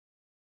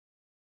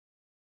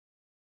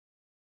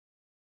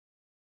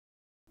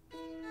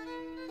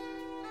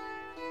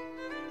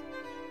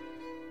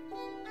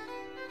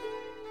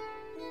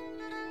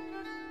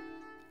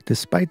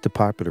Despite the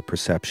popular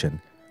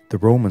perception, the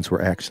Romans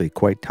were actually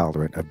quite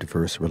tolerant of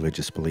diverse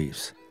religious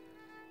beliefs.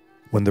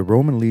 When the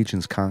Roman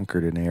legions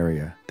conquered an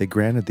area, they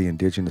granted the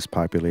indigenous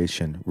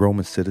population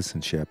Roman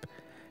citizenship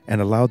and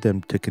allowed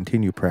them to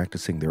continue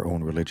practicing their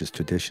own religious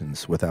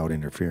traditions without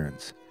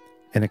interference.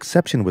 An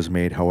exception was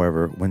made,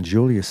 however, when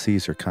Julius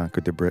Caesar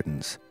conquered the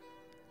Britons.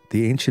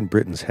 The ancient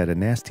Britons had a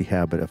nasty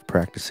habit of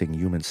practicing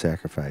human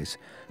sacrifice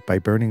by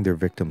burning their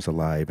victims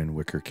alive in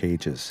wicker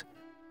cages.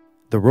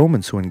 The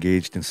Romans, who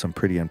engaged in some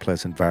pretty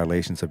unpleasant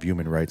violations of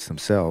human rights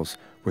themselves,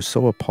 were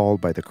so appalled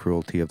by the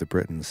cruelty of the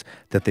Britons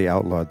that they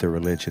outlawed their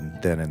religion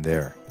then and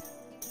there.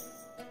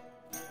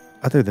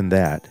 Other than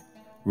that,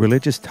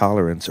 religious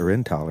tolerance or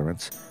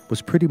intolerance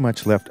was pretty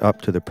much left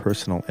up to the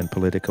personal and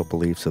political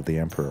beliefs of the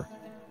emperor.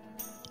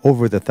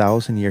 Over the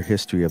 1,000-year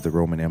history of the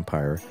Roman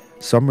Empire,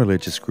 some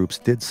religious groups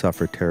did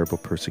suffer terrible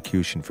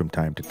persecution from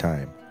time to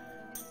time.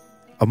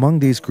 Among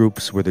these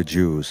groups were the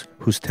Jews,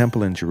 whose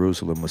temple in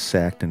Jerusalem was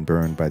sacked and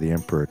burned by the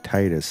Emperor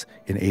Titus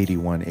in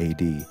 81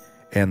 AD,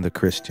 and the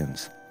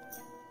Christians.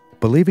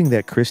 Believing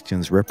that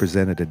Christians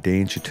represented a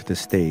danger to the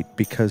state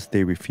because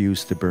they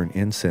refused to burn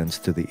incense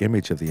to the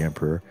image of the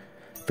emperor,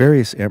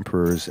 various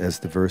emperors, as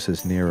diverse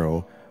as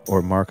Nero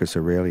or Marcus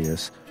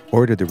Aurelius,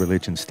 ordered the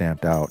religion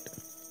stamped out.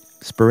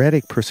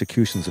 Sporadic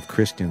persecutions of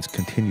Christians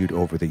continued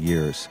over the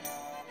years.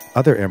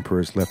 Other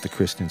emperors left the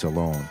Christians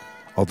alone,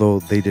 although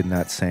they did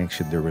not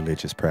sanction their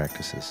religious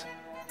practices.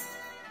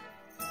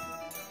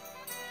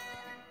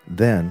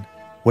 Then,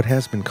 what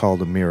has been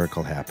called a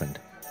miracle happened.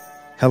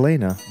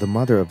 Helena, the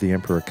mother of the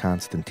Emperor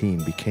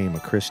Constantine, became a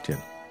Christian.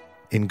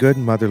 In good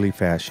motherly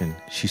fashion,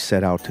 she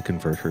set out to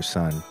convert her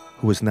son,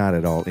 who was not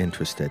at all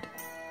interested.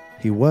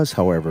 He was,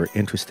 however,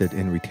 interested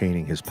in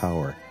retaining his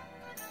power.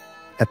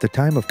 At the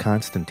time of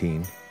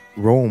Constantine,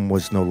 Rome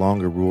was no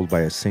longer ruled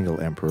by a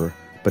single emperor,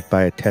 but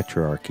by a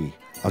tetrarchy,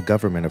 a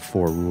government of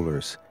 4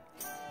 rulers.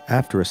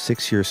 After a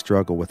 6-year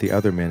struggle with the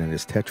other men in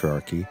his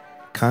tetrarchy,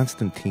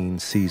 Constantine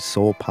seized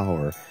sole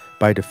power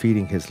by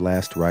defeating his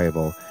last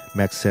rival,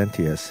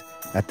 Maxentius,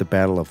 at the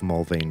Battle of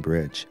Mulvane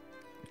Bridge.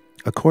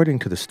 According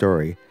to the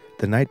story,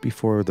 the night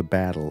before the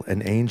battle,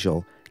 an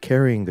angel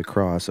carrying the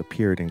cross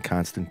appeared in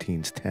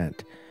Constantine's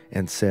tent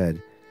and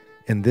said,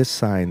 "In this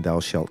sign thou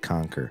shalt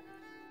conquer."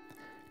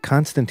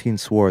 Constantine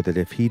swore that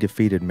if he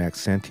defeated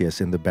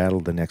Maxentius in the battle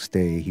the next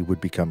day, he would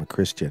become a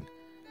Christian.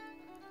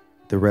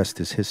 The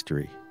rest is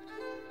history.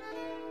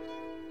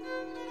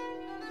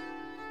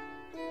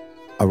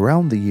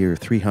 Around the year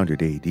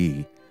 300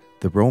 AD,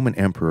 the Roman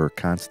Emperor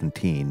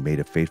Constantine made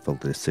a fateful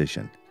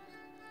decision.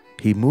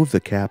 He moved the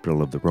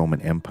capital of the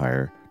Roman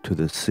Empire to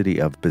the city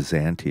of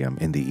Byzantium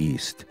in the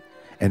east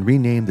and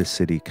renamed the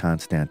city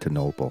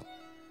Constantinople.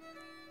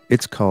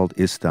 It's called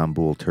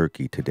Istanbul,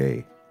 Turkey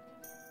today.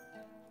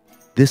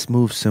 This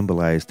move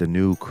symbolized a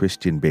new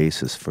Christian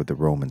basis for the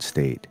Roman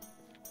state.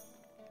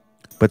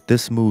 But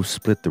this move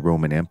split the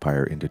Roman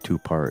Empire into 2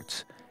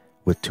 parts,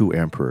 with 2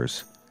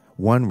 emperors.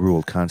 One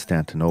ruled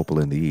Constantinople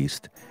in the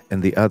east,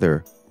 and the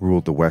other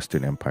ruled the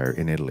Western Empire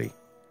in Italy.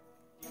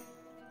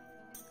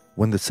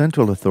 When the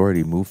central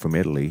authority moved from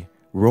Italy,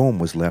 Rome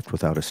was left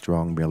without a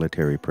strong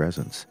military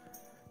presence.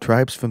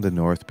 Tribes from the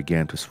north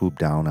began to swoop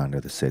down onto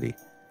the city.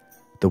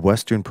 The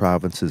western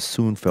provinces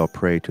soon fell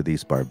prey to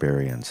these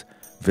barbarians,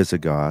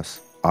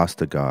 Visigoths,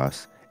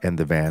 Ostrogoths, and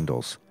the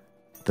Vandals,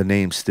 the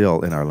name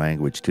still in our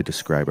language to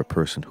describe a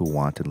person who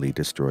wantonly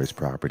destroys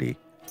property.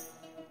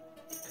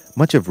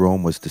 Much of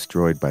Rome was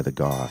destroyed by the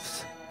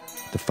Goths.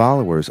 The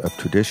followers of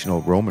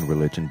traditional Roman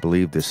religion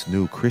believed this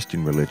new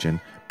Christian religion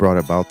brought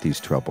about these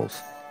troubles,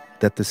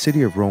 that the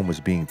city of Rome was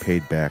being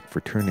paid back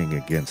for turning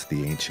against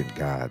the ancient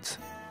gods.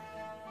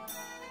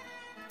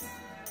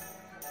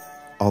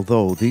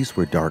 Although these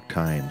were dark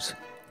times,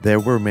 there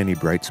were many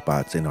bright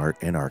spots in art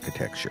and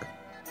architecture.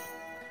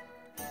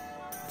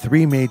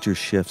 3 major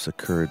shifts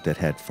occurred that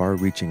had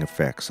far-reaching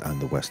effects on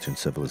the Western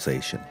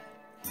civilization.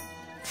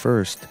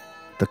 First,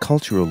 the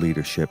cultural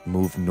leadership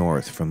moved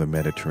north from the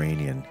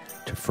Mediterranean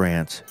to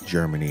France,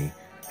 Germany,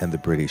 and the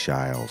British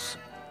Isles.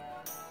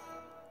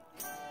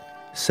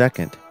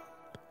 Second,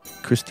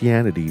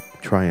 Christianity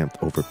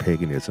triumphed over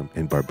paganism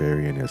and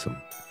barbarianism.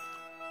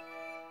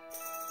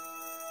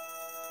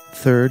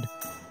 Third,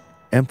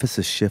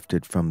 emphasis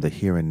shifted from the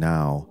here and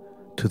now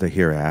to the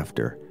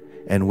hereafter,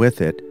 and with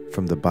it,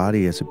 from the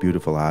body as a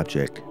beautiful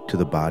object to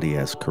the body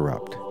as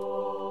corrupt.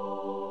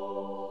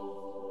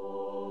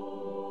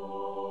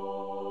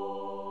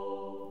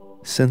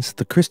 Since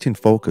the Christian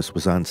focus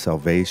was on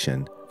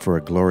salvation for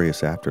a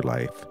glorious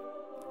afterlife,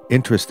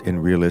 interest in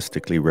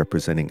realistically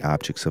representing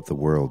objects of the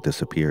world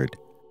disappeared.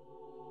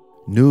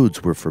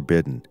 Nudes were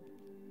forbidden,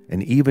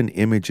 and even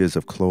images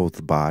of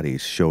clothed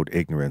bodies showed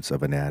ignorance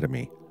of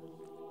anatomy.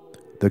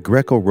 The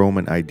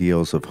Greco-Roman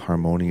ideals of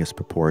harmonious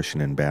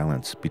proportion and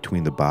balance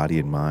between the body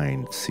and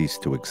mind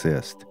ceased to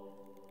exist.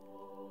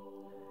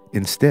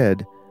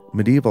 Instead,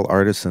 medieval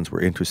artisans were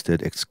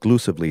interested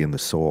exclusively in the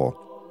soul.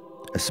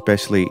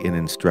 especially in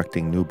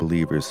instructing new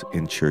believers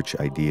in church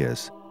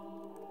ideas.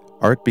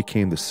 Art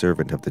became the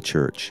servant of the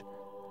church.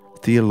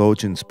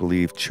 Theologians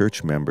believed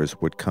church members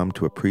would come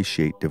to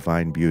appreciate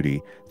divine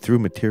beauty through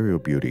material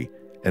beauty,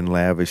 and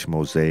lavish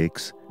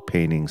mosaics,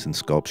 paintings, and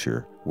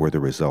sculpture were the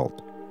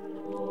result.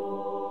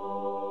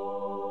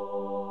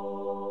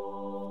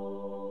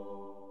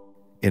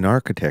 In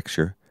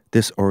architecture,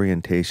 this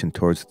orientation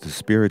towards the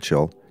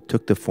spiritual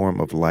took the form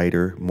of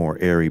lighter, more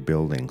airy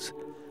buildings.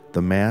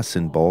 The mass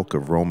and bulk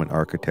of Roman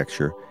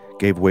architecture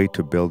gave way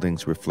to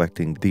buildings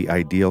reflecting the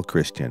ideal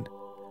Christian,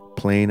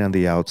 plain on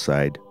the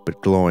outside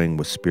but glowing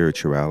with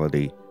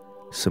spirituality,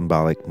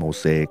 symbolic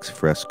mosaics,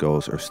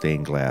 frescoes, or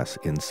stained glass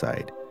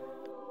inside.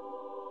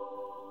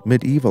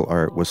 Medieval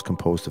art was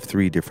composed of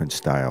three different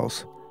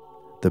styles: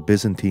 the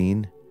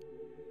Byzantine,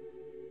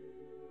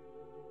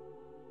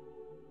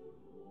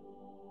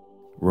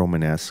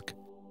 Romanesque,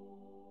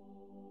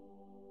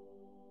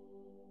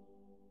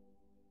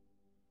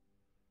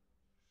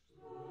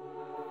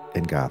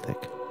 and Gothic.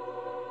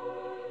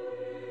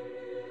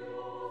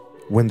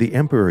 When the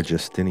Emperor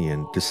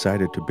Justinian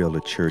decided to build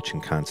a church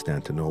in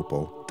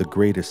Constantinople, the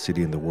greatest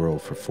city in the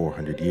world for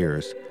 400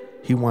 years,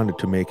 he wanted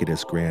to make it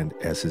as grand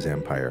as his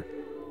empire.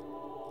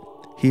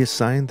 He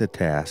assigned the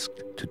task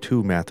to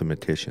two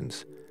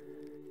mathematicians.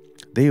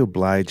 They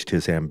obliged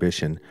his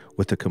ambition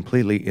with a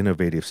completely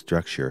innovative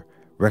structure,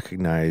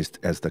 recognized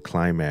as the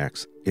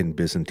climax in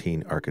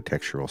Byzantine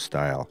architectural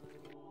style.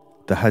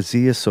 The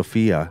Hagia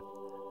Sophia,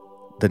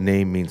 the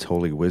name means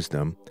holy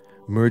wisdom,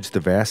 merged the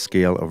vast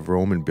scale of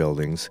Roman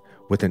buildings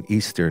with an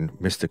Eastern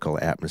mystical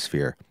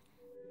atmosphere.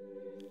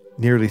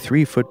 Nearly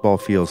 3 football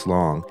fields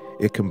long,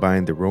 it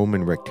combined the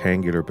Roman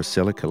rectangular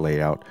basilica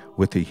layout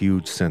with a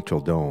huge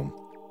central dome.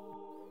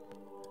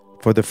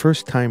 For the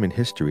first time in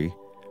history,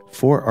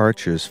 4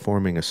 arches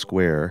forming a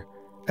square,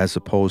 as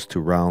opposed to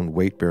round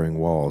weight-bearing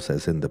walls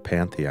as in the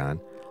Pantheon,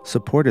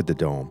 supported the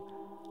dome.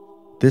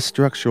 This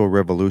structural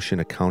revolution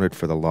accounted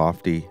for the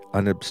lofty,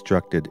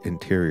 unobstructed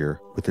interior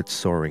with its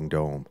soaring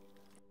dome.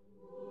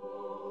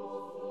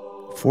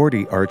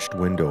 40 arched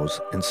windows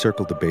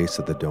encircled the base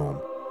of the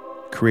dome,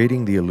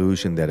 creating the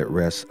illusion that it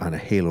rests on a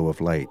halo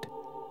of light.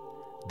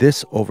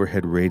 This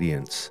overhead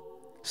radiance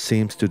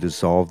seems to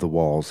dissolve the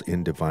walls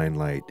in divine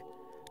light,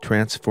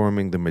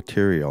 transforming the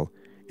material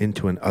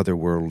into an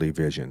otherworldly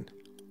vision.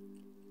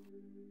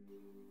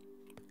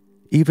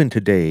 Even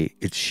today,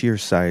 its sheer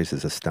size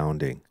is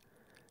astounding.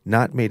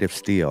 Not made of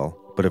steel,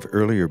 but of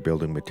earlier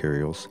building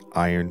materials,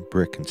 iron,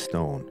 brick, and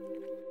stone.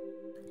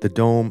 The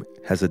dome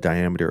has a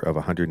diameter of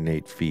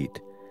 108 feet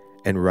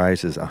and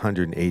rises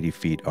 180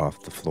 feet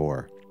off the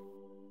floor.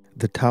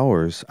 The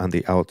towers on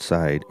the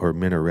outside, or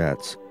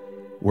minarets,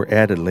 were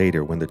added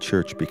later when the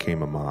church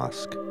became a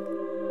mosque.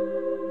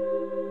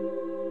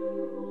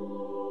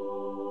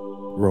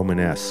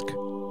 Romanesque.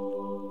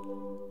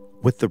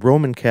 With the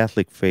Roman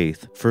Catholic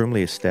faith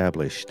firmly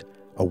established,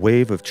 a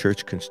wave of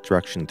church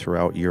construction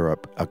throughout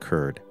Europe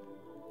occurred.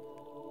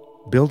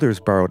 Builders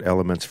borrowed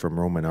elements from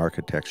Roman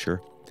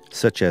architecture,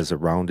 such as a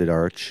rounded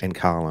arch and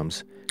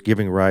columns,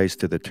 giving rise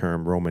to the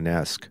term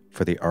Romanesque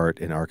for the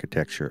art and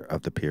architecture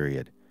of the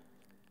period.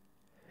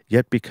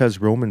 Yet because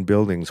Roman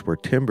buildings were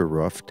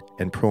timber-roofed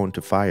and prone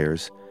to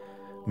fires,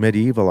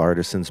 medieval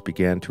artisans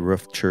began to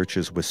roof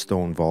churches with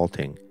stone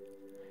vaulting.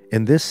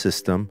 In this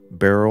system,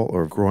 barrel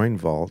or groin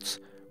vaults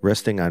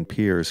resting on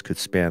piers could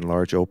span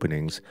large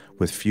openings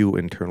with few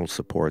internal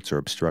supports or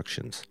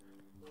obstructions.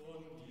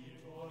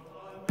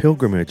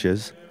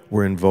 Pilgrimages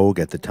were in vogue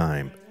at the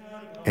time,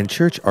 and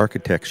church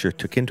architecture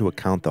took into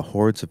account the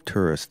hordes of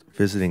tourists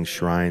visiting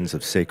shrines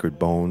of sacred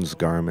bones,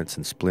 garments,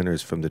 and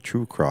splinters from the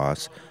true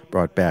cross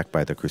brought back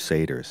by the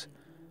Crusaders.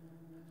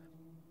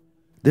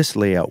 This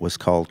layout was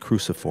called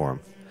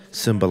cruciform,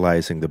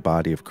 symbolizing the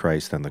body of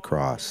Christ on the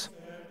cross.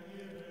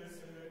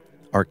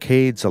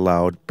 Arcades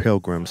allowed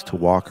pilgrims to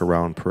walk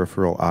around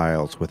peripheral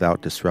aisles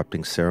without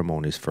disrupting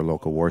ceremonies for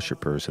local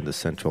worshippers in the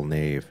central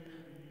nave.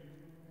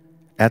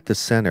 At the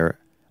center,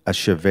 a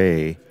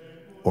chevet,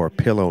 or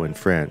pillow in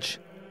French,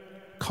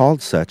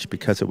 called such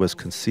because it was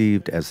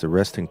conceived as the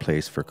resting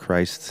place for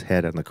Christ's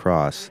head on the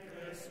cross.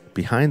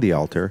 Behind the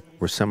altar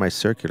were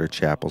semicircular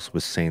chapels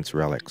with saints'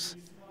 relics.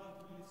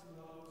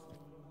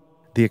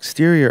 The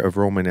exterior of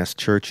Romanesque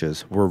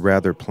churches were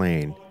rather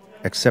plain,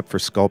 except for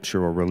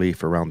sculptural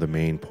relief around the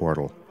main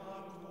portal.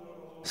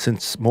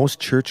 Since most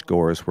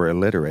churchgoers were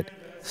illiterate,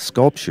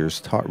 sculptures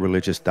taught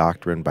religious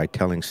doctrine by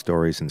telling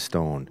stories in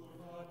stone.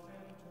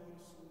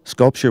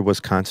 Sculpture was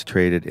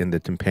concentrated in the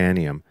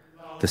tympanum,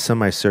 the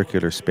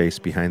semicircular space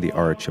behind the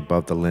arch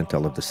above the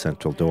lintel of the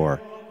central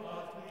door.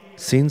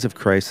 Scenes of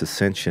Christ's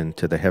ascension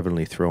to the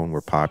heavenly throne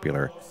were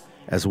popular,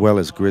 as well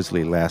as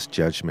grisly Last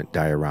Judgment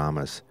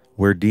dioramas,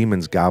 where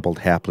demons gobbled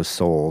hapless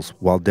souls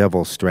while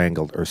devils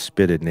strangled or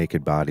spitted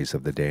naked bodies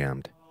of the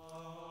damned.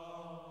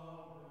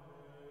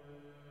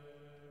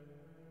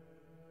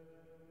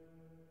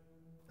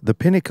 The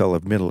pinnacle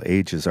of Middle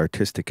Ages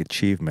artistic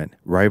achievement,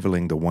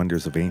 rivaling the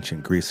wonders of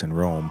ancient Greece and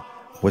Rome,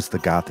 was the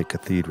Gothic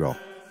cathedral.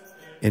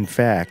 In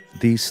fact,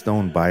 these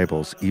stone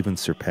Bibles even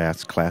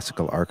surpass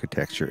classical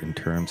architecture in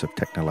terms of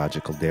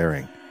technological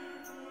daring.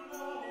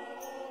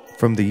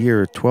 From the year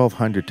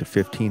 1200 to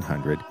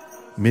 1500,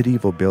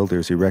 medieval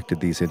builders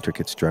erected these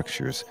intricate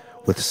structures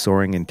with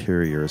soaring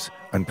interiors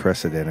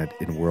unprecedented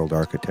in world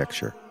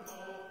architecture.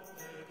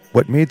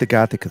 What made the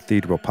Gothic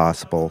cathedral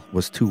possible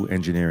was two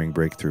engineering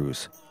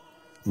breakthroughs: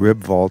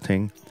 rib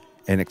vaulting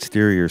and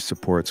exterior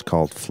supports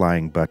called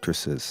flying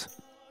buttresses.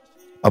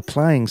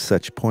 Applying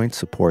such point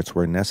supports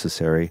where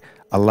necessary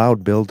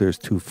allowed builders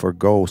to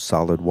forego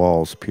solid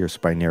walls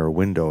pierced by narrow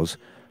windows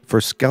for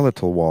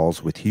skeletal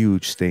walls with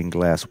huge stained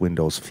glass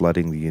windows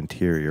flooding the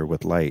interior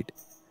with light.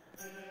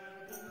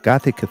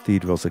 Gothic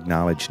cathedrals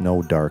acknowledge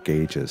no dark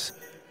ages.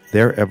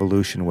 Their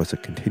evolution was a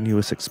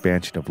continuous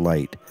expansion of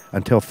light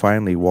until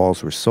finally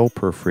walls were so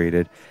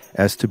perforated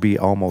as to be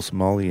almost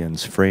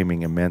mullions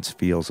framing immense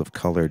fields of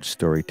colored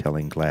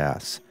storytelling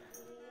glass.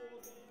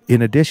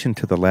 In addition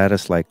to the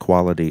lattice-like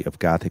quality of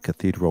Gothic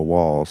cathedral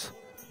walls,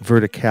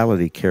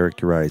 verticality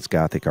characterized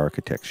Gothic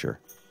architecture.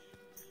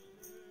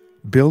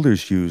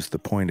 Builders used the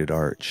pointed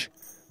arch,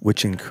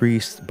 which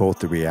increased both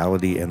the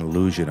reality and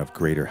illusion of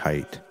greater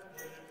height.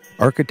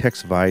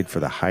 Architects vied for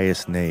the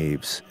highest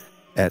naves.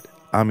 At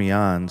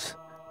Amiens,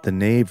 the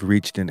nave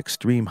reached an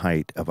extreme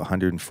height of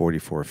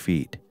 144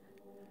 feet.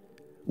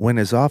 When,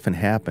 as often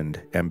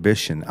happened,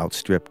 ambition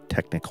outstripped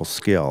technical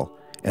skill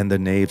and the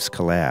naves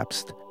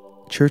collapsed,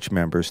 church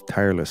members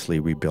tirelessly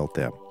rebuilt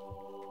them.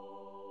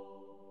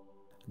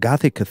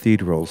 Gothic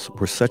cathedrals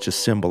were such a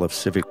symbol of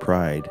civic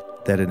pride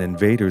that an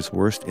invader's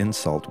worst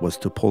insult was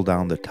to pull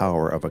down the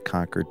tower of a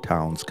conquered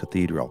town's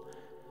cathedral.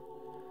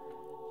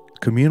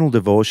 Communal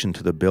devotion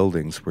to the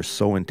buildings were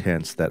so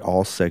intense that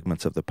all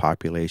segments of the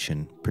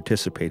population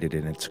participated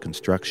in its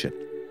construction.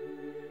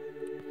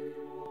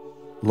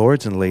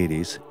 Lords and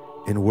ladies,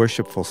 in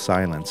worshipful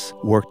silence,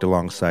 worked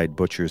alongside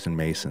butchers and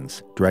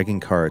masons, dragging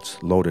carts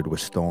loaded with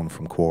stone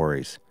from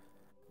quarries.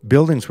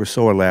 Buildings were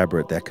so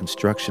elaborate that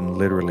construction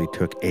literally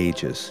took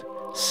ages,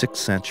 6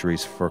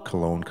 centuries for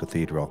Cologne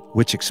Cathedral,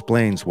 which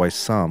explains why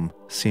some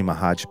seem a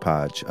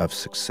hodgepodge of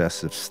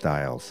successive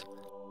styles.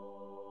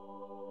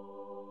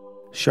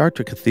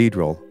 Chartres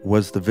Cathedral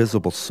was the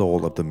visible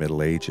soul of the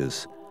Middle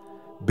Ages.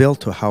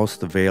 Built to house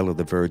the Veil of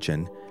the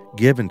Virgin,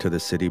 given to the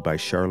city by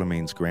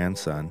Charlemagne's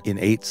grandson in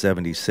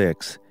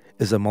 876,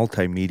 is a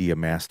multimedia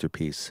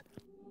masterpiece.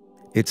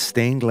 Its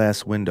stained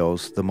glass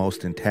windows, the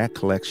most intact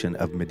collection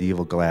of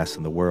medieval glass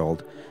in the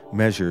world,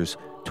 measures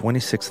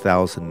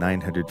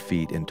 26,900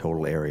 feet in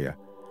total area.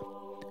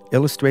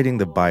 Illustrating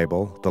the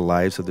Bible, the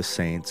lives of the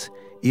saints,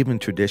 even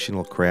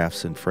traditional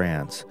crafts in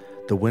France,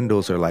 the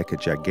windows are like a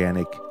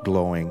gigantic,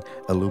 glowing,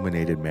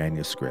 illuminated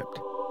manuscript.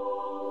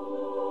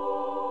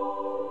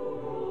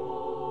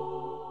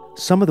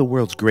 Some of the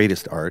world's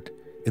greatest art,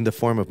 in the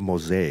form of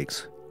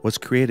mosaics, was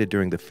created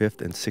during the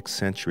 5th and 6th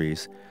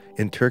centuries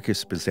in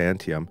Turkish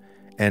Byzantium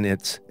and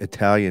its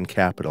Italian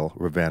capital,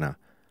 Ravenna.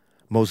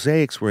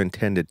 Mosaics were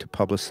intended to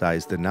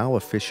publicize the now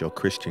official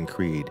Christian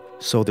creed,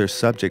 so their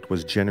subject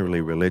was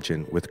generally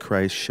religion, with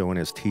Christ shown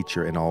as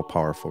teacher and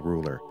all-powerful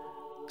ruler.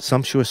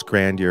 Sumptuous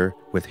grandeur,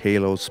 with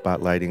halos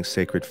spotlighting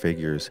sacred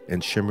figures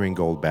and shimmering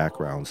gold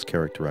backgrounds,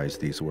 characterized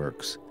these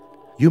works.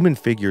 Human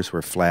figures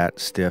were flat,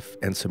 stiff,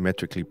 and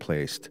symmetrically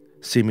placed,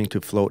 seeming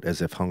to float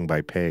as if hung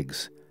by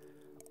pegs.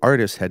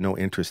 Artists had no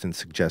interest in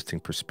suggesting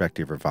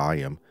perspective or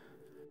volume.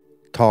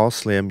 Tall,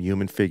 slim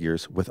human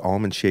figures with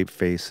almond-shaped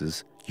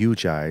faces,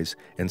 huge eyes,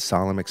 and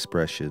solemn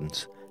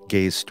expressions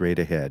gazed straight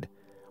ahead,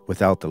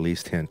 without the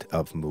least hint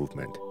of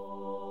movement.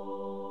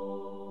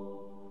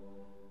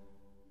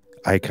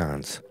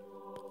 Icons.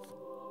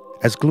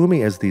 As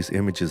gloomy as these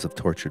images of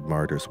tortured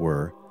martyrs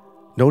were,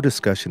 no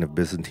discussion of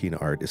Byzantine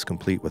art is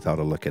complete without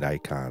a look at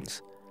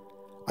icons.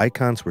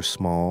 Icons were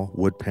small,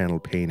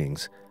 wood-paneled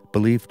paintings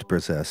believed to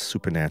possess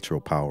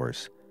supernatural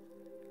powers.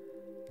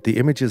 The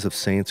images of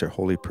saints or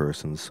holy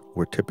persons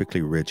were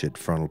typically rigid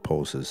frontal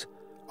poses,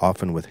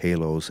 often with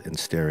halos and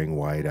staring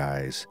wide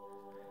eyes.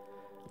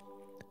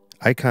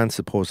 Icons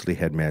supposedly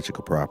had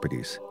magical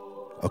properties.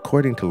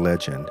 According to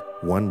legend,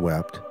 one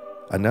wept,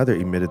 another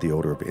emitted the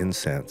odor of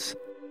incense.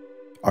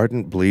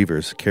 Ardent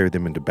believers carried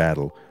them into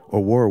battle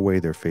or wore away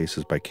their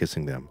faces by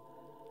kissing them.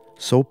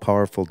 So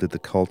powerful did the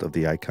cult of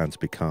the icons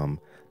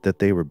become that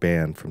they were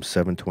banned from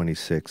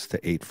 726 to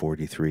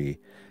 843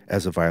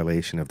 as a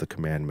violation of the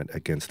commandment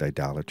against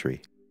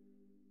idolatry.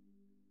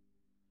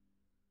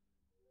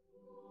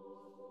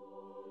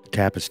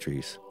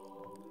 Tapestries.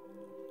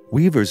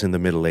 Weavers in the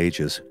Middle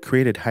Ages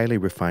created highly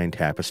refined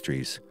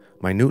tapestries,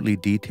 minutely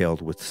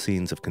detailed with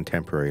scenes of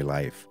contemporary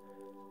life.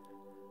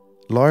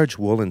 Large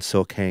wool and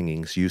silk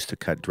hangings used to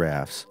cut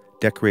drafts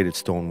decorated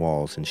stone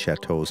walls in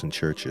chateaus and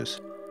churches.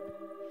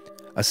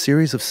 A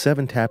series of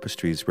 7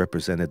 tapestries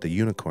represented the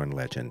unicorn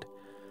legend.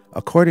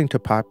 According to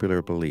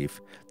popular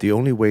belief, the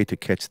only way to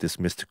catch this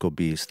mystical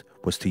beast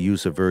was to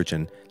use a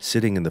virgin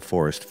sitting in the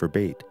forest for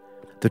bait.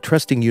 The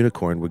trusting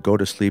unicorn would go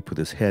to sleep with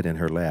his head in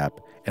her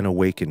lap and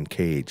awaken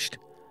caged.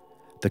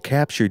 The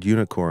captured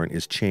unicorn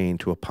is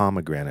chained to a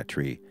pomegranate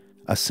tree,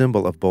 a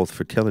symbol of both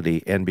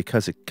fertility and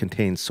because it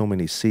contains so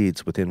many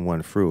seeds within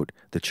one fruit,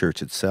 the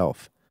church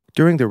itself.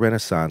 During the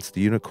Renaissance, the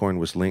unicorn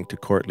was linked to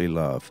courtly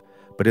love,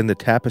 but in the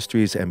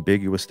tapestry's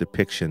ambiguous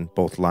depiction,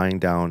 both lying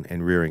down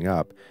and rearing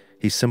up,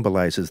 he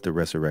symbolizes the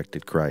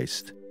resurrected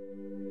Christ.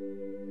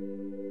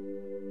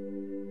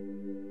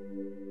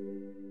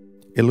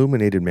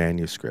 Illuminated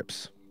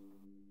manuscripts.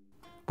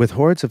 With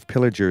hordes of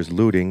pillagers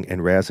looting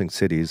and razing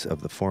cities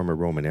of the former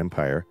Roman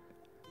Empire,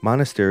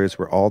 monasteries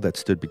were all that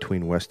stood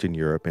between Western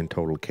Europe and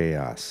total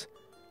chaos.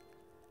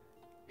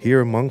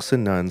 Here, monks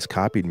and nuns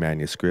copied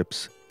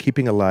manuscripts,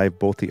 keeping alive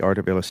both the art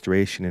of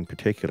illustration in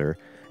particular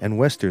and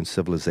Western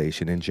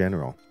civilization in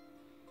general.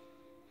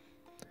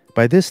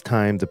 By this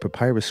time, the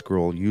papyrus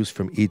scroll used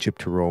from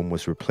Egypt to Rome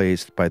was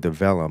replaced by the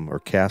vellum or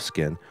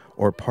calfskin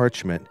or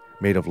parchment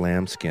made of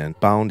lambskin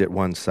bound at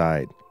one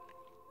side.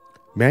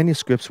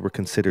 Manuscripts were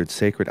considered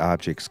sacred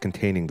objects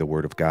containing the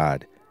Word of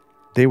God.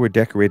 They were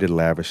decorated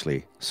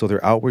lavishly, so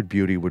their outward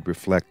beauty would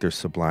reflect their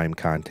sublime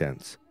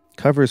contents.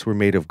 Covers were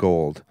made of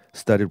gold,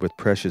 studded with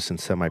precious and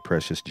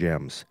semi-precious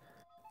gems.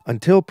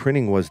 Until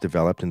printing was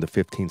developed in the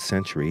 15th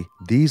century,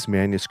 these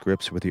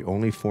manuscripts were the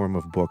only form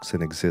of books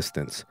in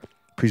existence,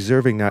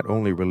 preserving not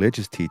only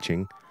religious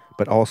teaching,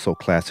 but also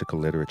classical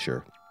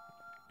literature.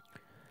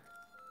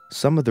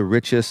 Some of the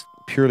richest,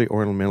 purely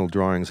ornamental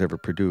drawings ever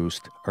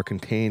produced are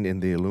contained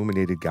in the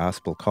illuminated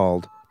gospel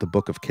called the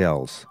Book of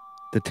Kells.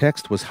 The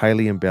text was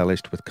highly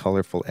embellished with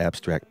colorful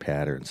abstract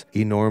patterns,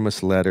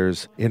 enormous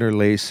letters,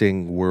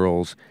 interlacing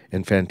whorls,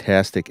 and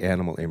fantastic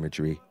animal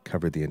imagery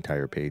covered the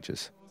entire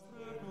pages.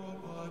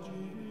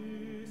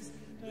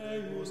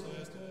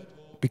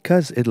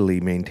 Because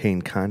Italy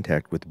maintained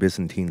contact with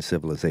Byzantine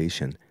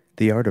civilization,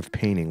 the art of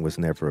painting was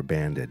never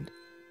abandoned.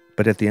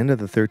 But at the end of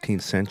the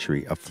 13th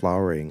century, a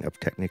flowering of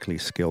technically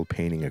skilled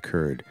painting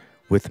occurred,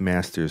 with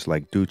masters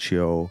like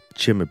Duccio,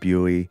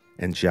 Cimabue,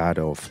 and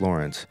Giotto of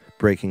Florence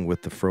breaking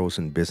with the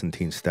frozen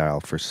Byzantine style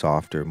for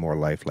softer, more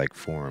lifelike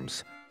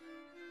forms.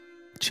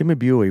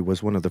 Cimabue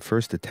was one of the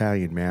first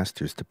Italian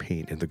masters to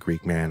paint in the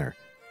Greek manner.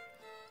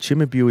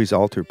 Cimabue's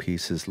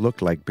altarpieces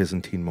looked like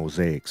Byzantine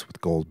mosaics with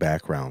gold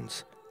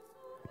backgrounds.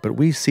 But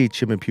we see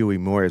Cimabue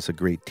more as a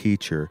great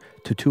teacher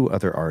to two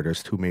other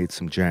artists who made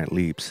some giant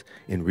leaps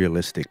in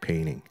realistic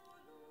painting.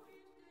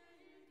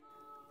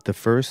 The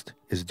first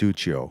is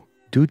Duccio.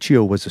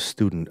 Duccio was a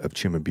student of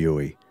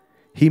Cimabue.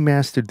 He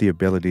mastered the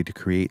ability to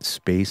create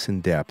space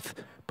and depth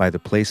by the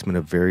placement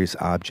of various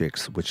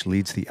objects which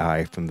leads the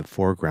eye from the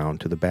foreground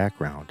to the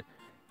background.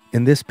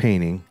 In this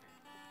painting,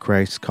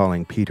 Christ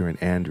calling Peter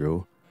and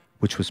Andrew,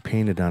 which was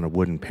painted on a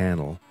wooden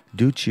panel,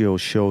 Duccio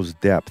shows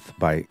depth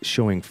by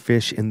showing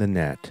fish in the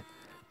net.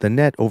 The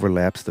net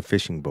overlaps the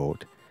fishing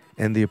boat,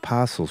 and the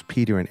apostles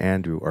Peter and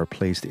Andrew are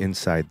placed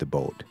inside the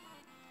boat.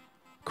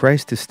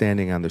 Christ is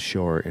standing on the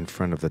shore in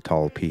front of the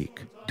tall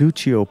peak.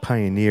 Duccio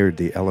pioneered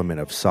the element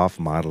of soft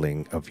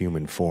modeling of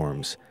human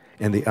forms,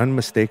 and the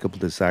unmistakable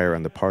desire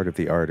on the part of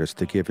the artist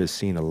to give his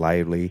scene a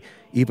lively,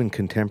 even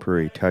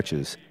contemporary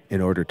touches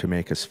in order to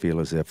make us feel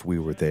as if we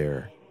were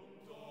there.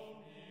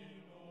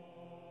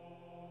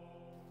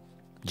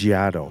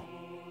 Giotto.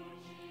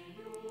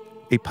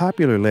 A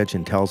popular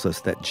legend tells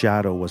us that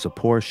Giotto was a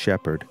poor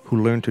shepherd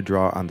who learned to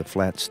draw on the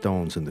flat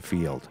stones in the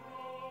field.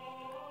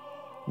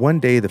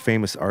 One day, the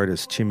famous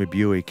artist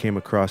Cimabue came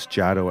across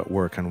Giotto at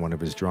work on one of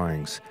his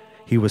drawings.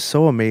 He was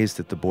so amazed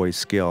at the boy's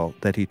skill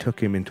that he took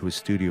him into his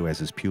studio as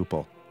his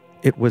pupil.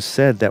 It was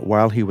said that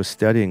while he was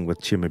studying with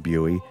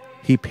Cimabue,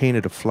 he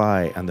painted a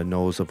fly on the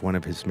nose of one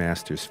of his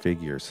master's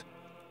figures.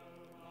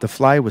 The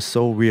fly was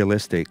so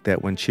realistic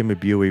that when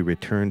Cimabue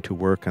returned to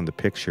work on the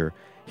picture,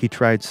 he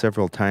tried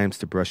several times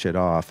to brush it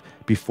off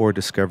before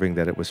discovering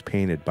that it was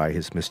painted by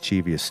his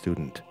mischievous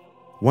student.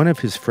 One of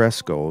his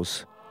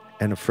frescoes,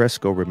 and a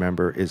fresco,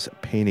 remember, is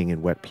painting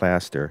in wet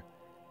plaster,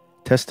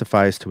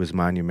 testifies to his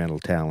monumental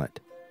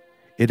talent.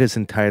 It is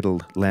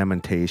entitled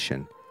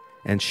Lamentation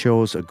and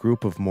shows a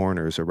group of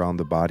mourners around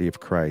the body of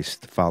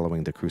Christ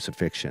following the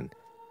crucifixion.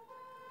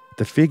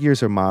 The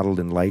figures are modeled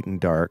in light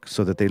and dark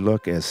so that they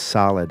look as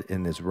solid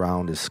and as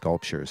round as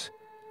sculptures.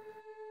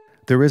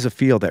 There is a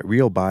feel that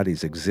real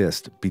bodies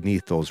exist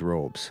beneath those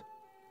robes.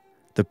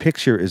 The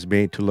picture is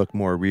made to look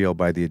more real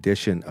by the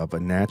addition of a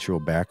natural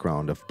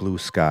background of blue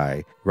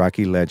sky,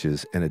 rocky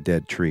ledges, and a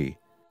dead tree.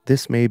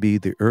 This may be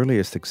the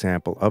earliest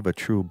example of a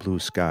true blue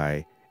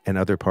sky and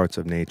other parts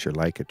of nature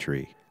like a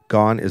tree.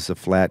 Gone is the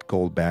flat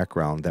gold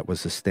background that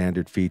was the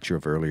standard feature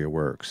of earlier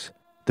works.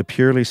 The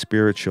purely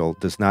spiritual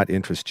does not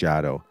interest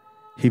Giotto.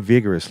 He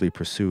vigorously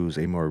pursues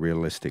a more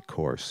realistic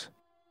course.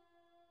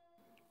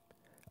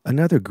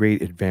 Another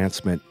great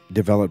advancement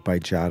developed by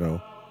Giotto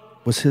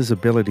was his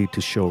ability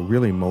to show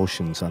real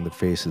emotions on the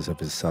faces of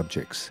his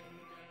subjects.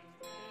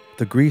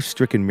 The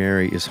grief-stricken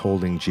Mary is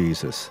holding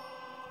Jesus,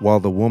 while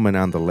the woman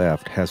on the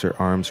left has her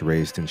arms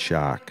raised in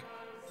shock,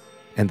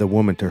 and the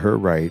woman to her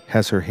right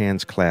has her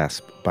hands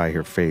clasped by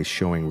her face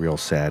showing real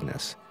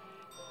sadness.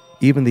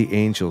 Even the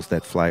angels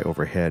that fly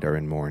overhead are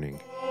in mourning.